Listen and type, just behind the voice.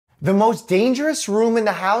The most dangerous room in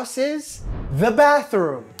the house is the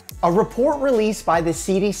bathroom. A report released by the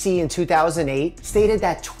CDC in 2008 stated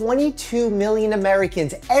that 22 million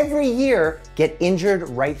Americans every year get injured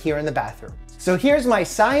right here in the bathroom. So here's my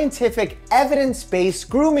scientific, evidence-based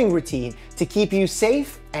grooming routine to keep you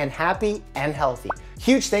safe and happy and healthy.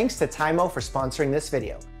 Huge thanks to TYMO for sponsoring this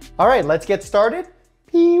video. All right, let's get started.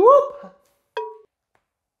 Pee-whoop.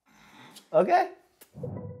 Okay.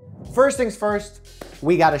 First things first,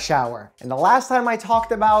 we got a shower. And the last time I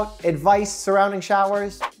talked about advice surrounding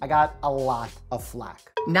showers, I got a lot of flack.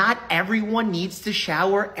 Not everyone needs to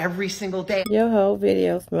shower every single day. Your whole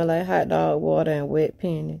video smell like hot dog water and wet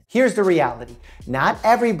pennies. Here's the reality. Not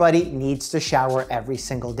everybody needs to shower every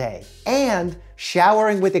single day. And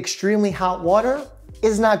showering with extremely hot water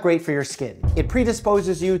is not great for your skin. It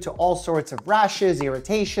predisposes you to all sorts of rashes,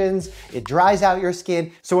 irritations, it dries out your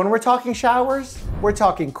skin. So when we're talking showers, we're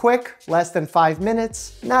talking quick, less than 5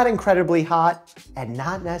 minutes, not incredibly hot, and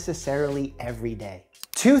not necessarily every day.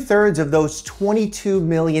 2/3 of those 22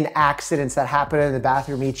 million accidents that happen in the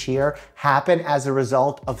bathroom each year happen as a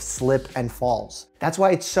result of slip and falls. That's why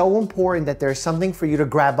it's so important that there's something for you to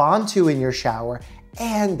grab onto in your shower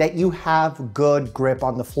and that you have good grip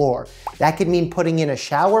on the floor. That could mean putting in a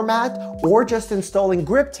shower mat or just installing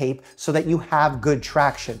grip tape so that you have good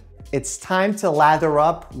traction. It's time to lather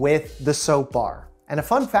up with the soap bar. And a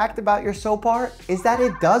fun fact about your soap bar is that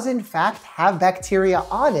it does in fact have bacteria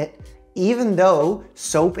on it, even though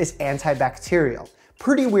soap is antibacterial.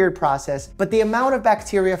 Pretty weird process, but the amount of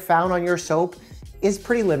bacteria found on your soap is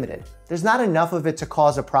pretty limited. There's not enough of it to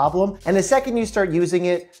cause a problem. And the second you start using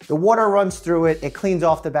it, the water runs through it, it cleans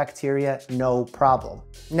off the bacteria, no problem.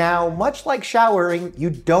 Now, much like showering, you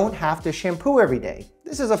don't have to shampoo every day.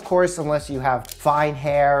 This is of course, unless you have fine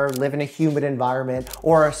hair, live in a humid environment,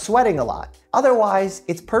 or are sweating a lot. Otherwise,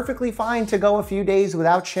 it's perfectly fine to go a few days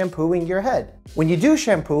without shampooing your head. When you do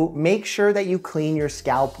shampoo, make sure that you clean your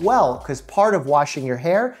scalp well, because part of washing your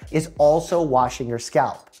hair is also washing your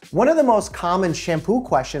scalp. One of the most common shampoo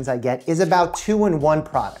questions I get is about 2-in-1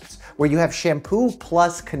 products, where you have shampoo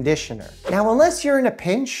plus conditioner. Now, unless you're in a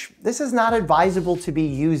pinch, this is not advisable to be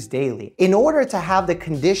used daily. In order to have the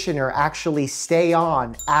conditioner actually stay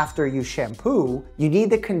on after you shampoo, you need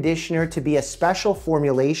the conditioner to be a special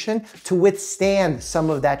formulation to withstand some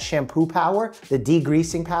of that shampoo power, the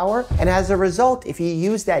degreasing power. And as a result, if you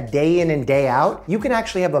use that day in and day out, you can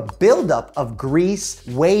actually have a buildup of grease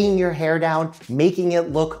weighing your hair down, making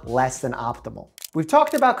it look less than optimal. We've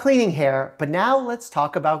talked about cleaning hair, but now let's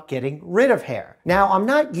talk about getting rid of hair. Now, I'm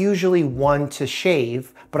not usually one to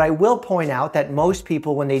shave, but I will point out that most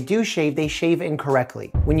people, when they do shave, they shave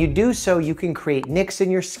incorrectly. When you do so, you can create nicks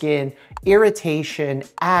in your skin, irritation,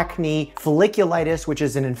 acne, folliculitis, which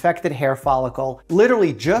is an infected hair follicle.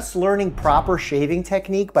 Literally just learning proper shaving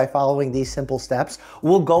technique by following these simple steps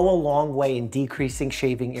will go a long way in decreasing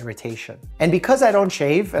shaving irritation. And because I don't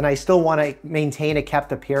shave and I still want to maintain a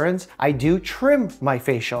kept appearance, I do trim my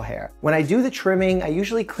facial hair. When I do the trimming, I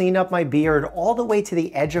usually clean up my beard all the way to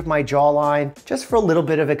the edge of my jawline, just for a little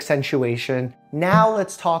bit of accentuation. Now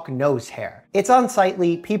let's talk nose hair. It's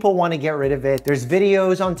unsightly, people want to get rid of it. There's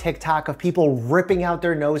videos on TikTok of people ripping out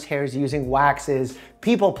their nose hairs using waxes,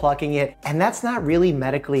 people plucking it, and that's not really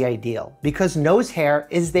medically ideal because nose hair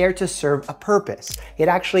is there to serve a purpose. It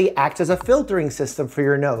actually acts as a filtering system for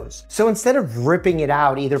your nose. So instead of ripping it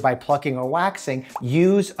out either by plucking or waxing,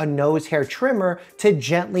 use a nose hair trimmer to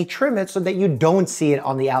gently trim it so that you don't see it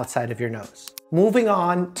on the outside of your nose. Moving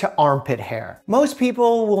on to armpit hair. Most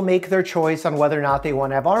people will make their choice on whether or not they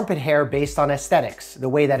want to have armpit hair based on aesthetics, the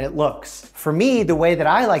way that it looks. For me, the way that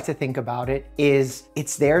I like to think about it is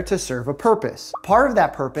it's there to serve a purpose. Part of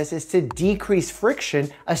that purpose is to decrease friction,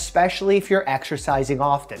 especially if you're exercising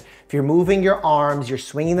often. If you're moving your arms, you're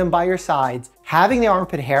swinging them by your sides, having the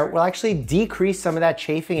armpit hair will actually decrease some of that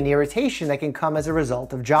chafing and irritation that can come as a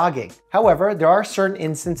result of jogging. However, there are certain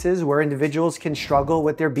instances where individuals can struggle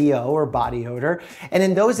with their BO or body odor, and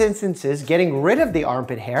in those instances, getting rid of the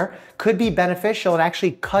armpit hair could be beneficial and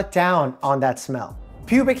actually cut down on that smell.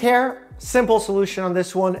 Pubic hair, simple solution on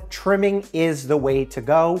this one, trimming is the way to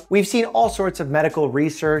go. We've seen all sorts of medical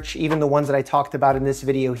research, even the ones that I talked about in this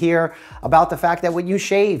video here, about the fact that when you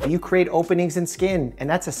shave, you create openings in skin, and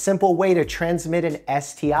that's a simple way to transmit an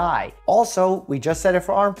STI. Also, we just said it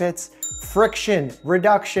for armpits, friction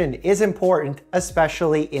reduction is important,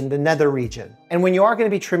 especially in the nether region. And when you are going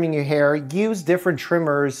to be trimming your hair, use different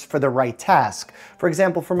trimmers for the right task. For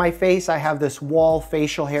example, for my face, I have this Wall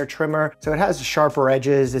facial hair trimmer. So it has sharper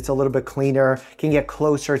edges, it's a little bit cleaner, can get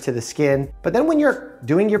closer to the skin. But then when you're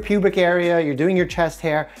doing your pubic area, you're doing your chest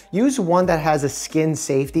hair, use one that has a skin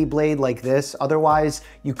safety blade like this. Otherwise,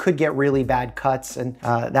 you could get really bad cuts, and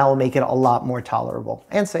that will make it a lot more tolerable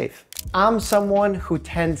and safe. I'm someone who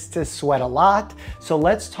tends to sweat a lot, so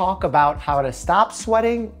let's talk about how to stop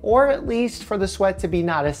sweating, or at least for the sweat to be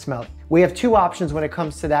not as smelly. We have two options when it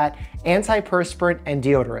comes to that: antiperspirant and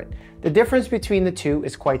deodorant. The difference between the two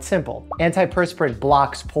is quite simple. Antiperspirant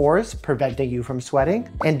blocks pores, preventing you from sweating,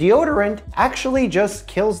 and deodorant actually just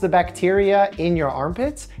kills the bacteria in your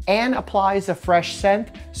armpits and applies a fresh scent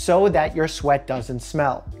so that your sweat doesn't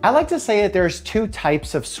smell. I like to say that there's two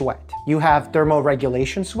types of sweat. You have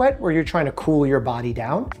thermoregulation sweat, where you're trying to cool your body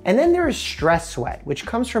down. And then there is stress sweat, which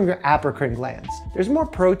comes from your apocrine glands. There's more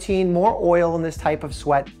protein, more oil in this type of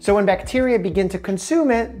sweat. So when bacteria begin to consume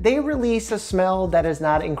it, they release a smell that is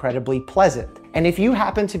not incredibly pleasant. And if you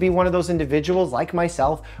happen to be one of those individuals like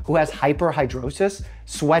myself who has hyperhidrosis,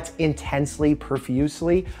 sweats intensely,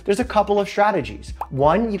 profusely, there's a couple of strategies.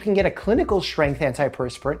 One, you can get a clinical strength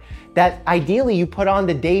antiperspirant that ideally you put on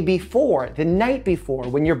the day before, the night before,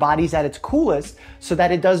 when your body's at its coolest, so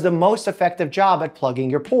that it does the most effective job at plugging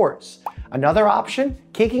your pores. Another option,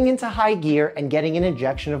 kicking into high gear and getting an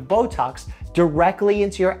injection of Botox directly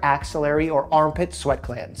into your axillary or armpit sweat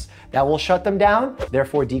glands. That will shut them down,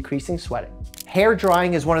 therefore decreasing sweating. Hair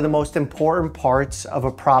drying is one of the most important parts of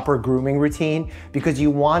a proper grooming routine because you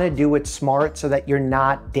want to do it smart so that you're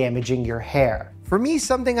not damaging your hair. For me,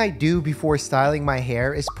 something I do before styling my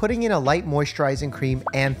hair is putting in a light moisturizing cream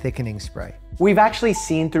and thickening spray. We've actually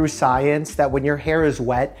seen through science that when your hair is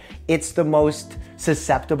wet, it's the most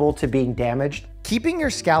susceptible to being damaged. Keeping your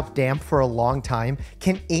scalp damp for a long time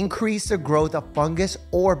can increase the growth of fungus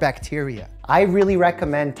or bacteria. I really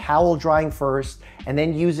recommend towel drying first and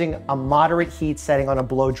then using a moderate heat setting on a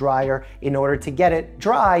blow dryer in order to get it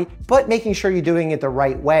dry, but making sure you're doing it the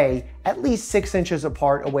right way, at least 6 inches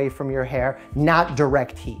apart away from your hair, not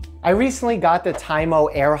direct heat. I recently got the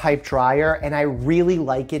TYMO Airhype dryer and I really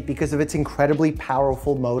like it because of its incredibly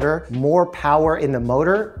powerful motor. More power in the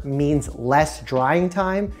motor means less drying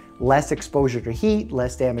time, less exposure to heat,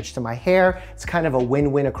 less damage to my hair. It's kind of a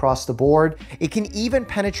win-win across the board. It can even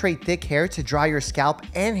penetrate thick hair to dry your scalp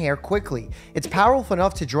and hair quickly. It's powerful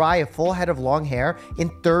enough to dry a full head of long hair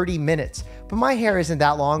in 30 minutes, but my hair isn't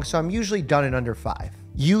that long, so I'm usually done in under 5.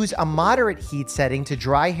 Use a moderate heat setting to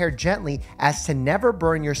dry hair gently as to never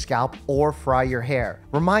burn your scalp or fry your hair.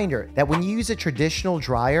 Reminder that when you use a traditional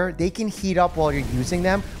dryer, they can heat up while you're using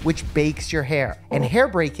them, which bakes your hair. And hair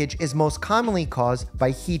breakage is most commonly caused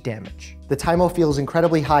by heat damage. The TYMO feels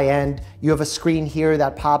incredibly high end. You have a screen here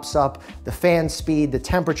that pops up the fan speed, the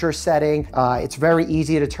temperature setting. It's very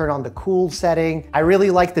easy to turn on the cool setting. I really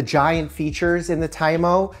like the giant features in the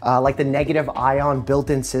TYMO, like the negative ion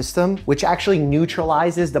built-in system, which actually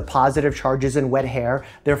neutralizes the positive charges in wet hair,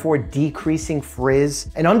 therefore decreasing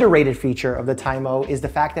frizz. An underrated feature of the TYMO is the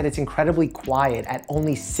fact that it's incredibly quiet at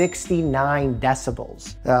only 69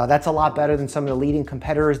 decibels. That's a lot better than some of the leading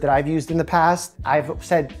competitors that I've used in the past. I've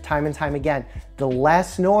said time and time again, the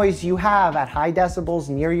less noise you have at high decibels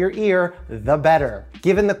near your ear, the better.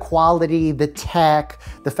 Given the quality, the tech,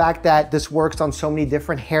 the fact that this works on so many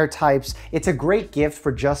different hair types, it's a great gift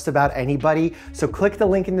for just about anybody. So click the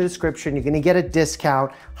link in the description. You're gonna get a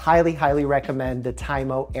discount. Highly, highly recommend the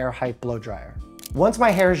TYMO Airhype blow dryer. Once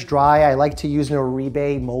my hair is dry, I like to use an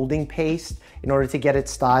Oribe molding paste in order to get it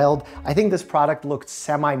styled. I think this product looked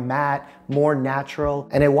semi-matte, more natural,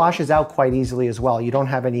 and it washes out quite easily as well. You don't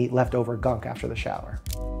have any leftover gunk after the shower.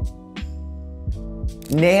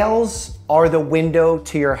 Nails are the window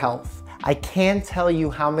to your health. I can't tell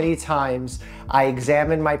you how many times I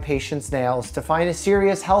examine my patient's nails to find a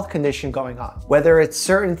serious health condition going on. Whether it's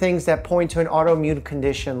certain things that point to an autoimmune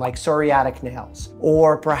condition like psoriatic nails,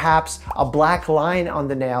 or perhaps a black line on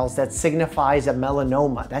the nails that signifies a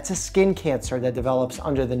melanoma. That's a skin cancer that develops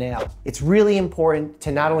under the nail. It's really important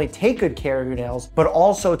to not only take good care of your nails, but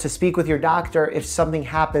also to speak with your doctor if something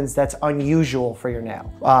happens that's unusual for your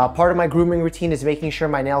nail. Part of my grooming routine is making sure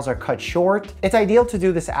my nails are cut short. It's ideal to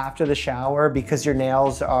do this after the shower shower because your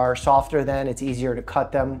nails are softer then, it's easier to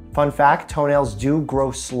cut them. Fun fact, toenails do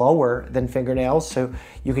grow slower than fingernails, so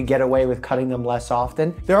you can get away with cutting them less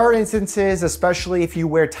often. There are instances, especially if you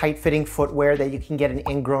wear tight-fitting footwear, that you can get an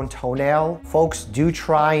ingrown toenail. Folks do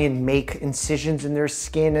try and make incisions in their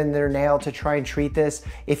skin and their nail to try and treat this.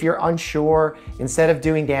 If you're unsure, instead of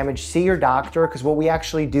doing damage, see your doctor, because what we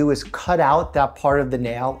actually do is cut out that part of the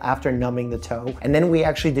nail after numbing the toe, and then we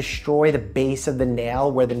actually destroy the base of the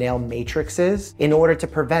nail where the nail matrix is in order to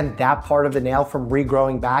prevent that part of the nail from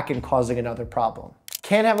regrowing back and causing another problem.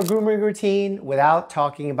 Can't have a grooming routine without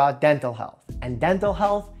talking about dental health. And dental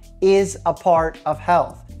health is a part of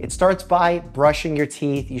health. It starts by brushing your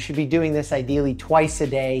teeth. You should be doing this ideally twice a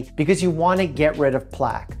day because you want to get rid of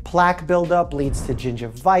plaque. Plaque buildup leads to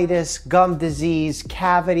gingivitis, gum disease,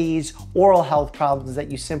 cavities, oral health problems that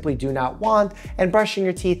you simply do not want, and brushing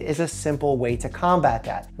your teeth is a simple way to combat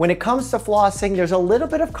that. When it comes to flossing, there's a little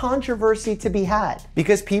bit of controversy to be had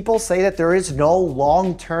because people say that there is no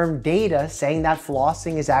long-term data saying that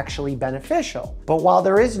flossing is actually beneficial. But while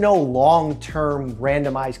there is no long-term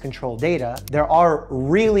randomized control data, there are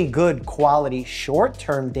really good quality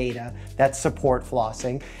short-term data that support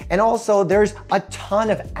flossing. And also there's a ton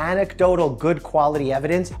of anecdotal good quality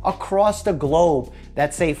evidence across the globe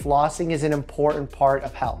that say flossing is an important part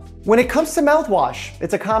of health. When it comes to mouthwash,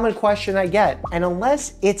 it's a common question I get. And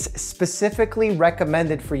unless it's specifically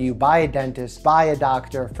recommended for you by a dentist, by a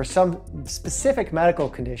doctor, for some specific medical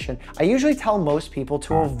condition, I usually tell most people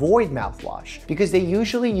to avoid mouthwash because they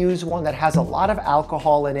usually use one that has a lot of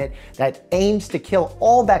alcohol in it that aims to kill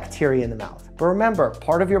all bacteria in the mouth. But remember,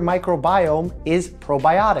 part of your microbiome is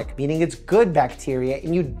probiotic, meaning it's good bacteria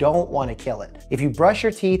and you don't want to kill it. If you brush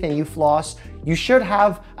your teeth and you floss, you should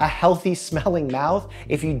have a healthy smelling mouth.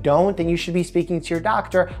 If you don't, then you should be speaking to your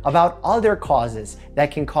doctor about other causes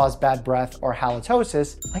that can cause bad breath or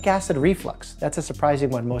halitosis, like acid reflux. That's a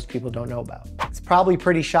surprising one most people don't know about. It's probably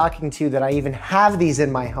pretty shocking to you that I even have these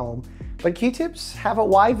in my home, but Q-tips have a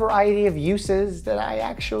wide variety of uses that I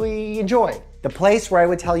actually enjoy. The place where I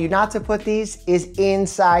would tell you not to put these is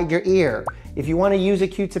inside your ear. If you want to use a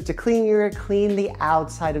Q-tip to clean your ear, clean the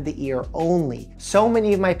outside of the ear only. So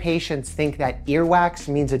many of my patients think that earwax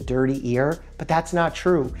means a dirty ear, but that's not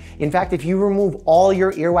true. In fact, if you remove all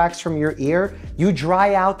your earwax from your ear, you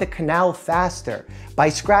dry out the canal faster. By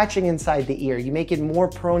scratching inside the ear, you make it more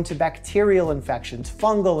prone to bacterial infections,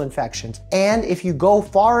 fungal infections. And if you go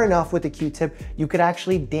far enough with the Q-tip, you could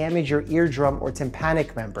actually damage your eardrum or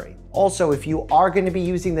tympanic membrane. Also, if you are going to be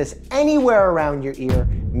using this anywhere around your ear,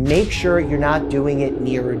 make sure you're not doing it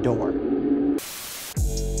near a door.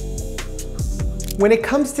 When it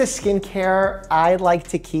comes to skincare, I like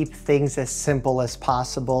to keep things as simple as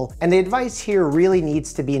possible, and the advice here really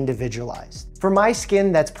needs to be individualized. For my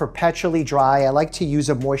skin that's perpetually dry, I like to use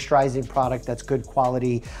a moisturizing product that's good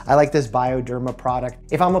quality. I like this Bioderma product.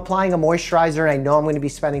 If I'm applying a moisturizer and I know I'm going to be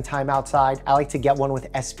spending time outside, I like to get one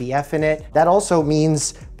with SPF in it. That also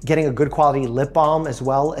means getting a good quality lip balm as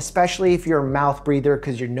well, especially if you're a mouth breather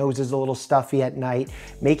because your nose is a little stuffy at night.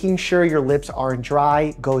 Making sure your lips aren't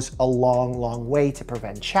dry goes a long, long way to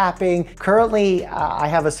prevent chapping. Currently, I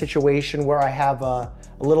have a situation where I have a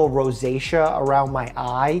little rosacea around my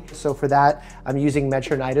eye. So for that, I'm using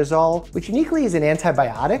metronidazole, which uniquely is an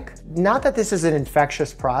antibiotic. Not that this is an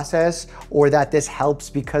infectious process or that this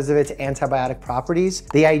helps because of its antibiotic properties.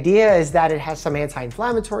 The idea is that it has some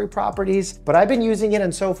anti-inflammatory properties, but I've been using it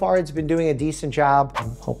and so far it's been doing a decent job.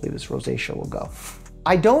 Hopefully this rosacea will go.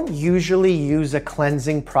 I don't usually use a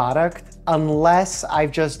cleansing product unless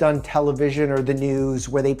I've just done television or the news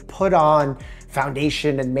where they put on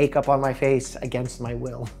foundation and makeup on my face against my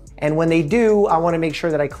will. And when they do, I want to make sure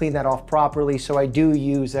that I clean that off properly, so I do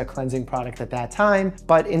use a cleansing product at that time.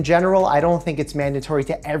 But in general, I don't think it's mandatory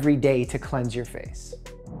to every day to cleanse your face.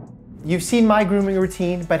 You've seen my grooming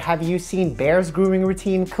routine, but have you seen Bear's grooming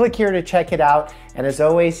routine? Click here to check it out. And as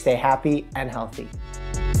always, stay happy and healthy.